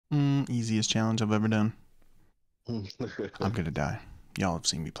Easiest challenge I've ever done. I'm gonna die. Y'all have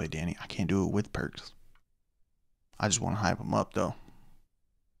seen me play Danny. I can't do it with perks. I just want to hype him up though.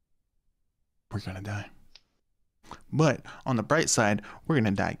 We're gonna die. But on the bright side, we're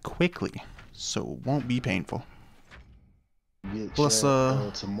gonna die quickly, so it won't be painful. Plus,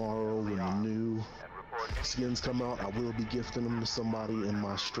 tomorrow when the new skins come out, I will be gifting them to somebody in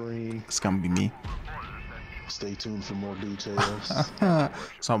my stream. It's gonna be me. Stay tuned for more details.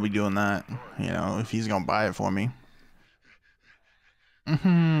 So I'll be doing that, you know, if he's gonna buy it for me.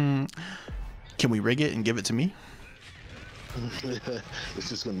 Can we rig it and give it to me? It's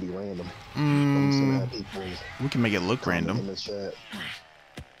just gonna be random. I'm just gonna have people we can make it look random in the chat.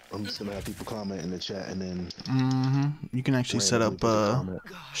 I'm just gonna have people comment in the chat, and then you can actually set up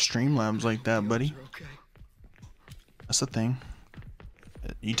Streamlabs like that, buddy. That's the thing.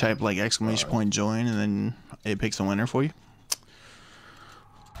 You type like !join and then it picks a winner for you.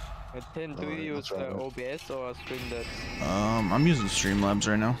 Tim, do you use OBS or Streamlabs? I'm using Streamlabs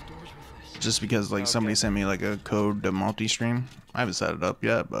right now. Just because like somebody sent me like a code to multi-stream. I haven't set it up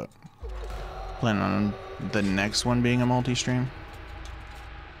yet, but planning on the next one being a multi-stream.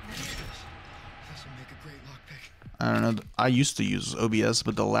 I don't know. I used to use OBS,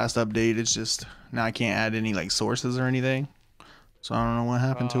 but the last update, it's just now I can't add any like sources or anything. So I don't know what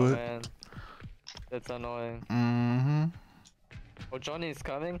happened to it. Man. That's annoying. Oh, Johnny is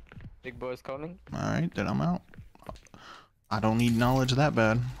coming. Big boy is coming. Alright, then I'm out. I don't need knowledge that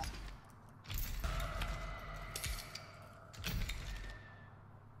bad.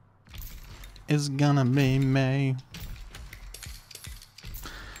 It's gonna be May.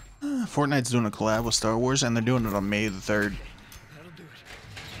 Fortnite's doing a collab with Star Wars, and they're doing it on May the 3rd.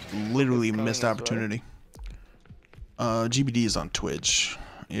 Literally missed opportunity. GBD is on Twitch.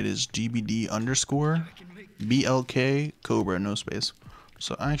 It is GBD_BLK Cobra, no space.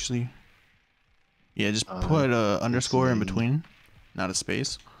 So actually, yeah, just put a underscore in between, not a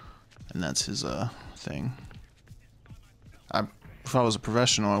space, and that's his thing. If I was a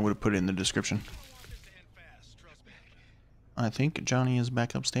professional, I would have put it in the description. I think Johnny is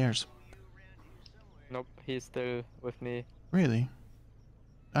back upstairs. Nope, he's still with me. Really?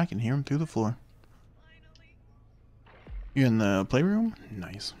 I can hear him through the floor. You in the playroom?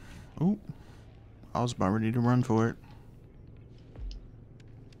 Nice. Ooh. I was about ready to run for it.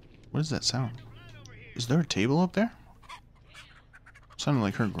 What is that sound? Is there a table up there? Sounded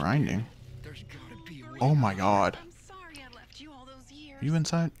like her grinding. Oh my god. You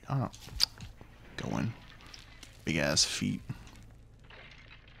inside? Oh. Go in. Big ass feet.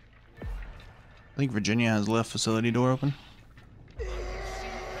 I think Virginia has left facility door open.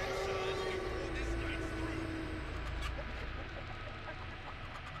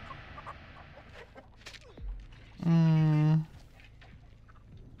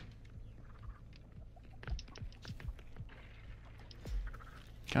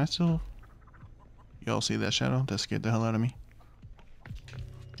 Can I still... Y'all see that shadow? That scared the hell out of me.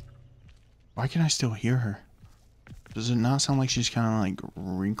 Why can I still hear her? Does it not sound like she's kind of like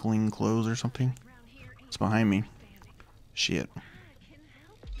wrinkling clothes or something? It's behind me. Shit.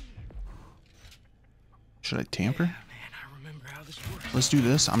 Should I tamper? Let's do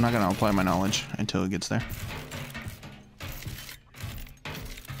this. I'm not gonna apply my knowledge until it gets there.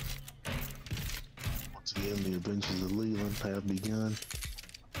 Once again, the adventures of Leland have begun.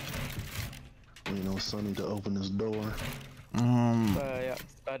 You know, Sonny to open his door. Yeah,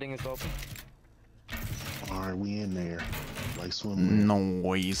 starting is open. Alright, we in there. Like swimming.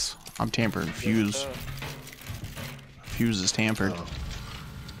 Noise. I'm tampering Fuse. Fuse is tampered.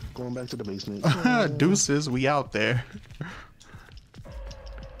 Going back to the basement. Deuces, we out there.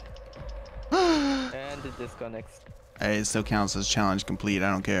 And it disconnects. Hey, it still counts as challenge complete. I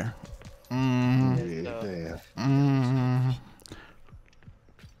don't care.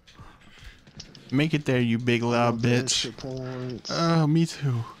 Make it there, you big loud bitch. Oh, me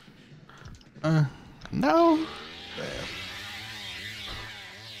too. No.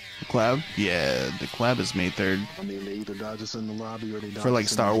 The collab? Yeah, the collab is May 3rd. I mean, they either dodge us in the lobby or they dodge for like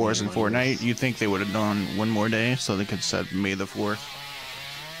us in Star the Wars and game. Fortnite, you'd think they would have done one more day so they could set May the 4th.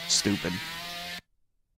 Stupid.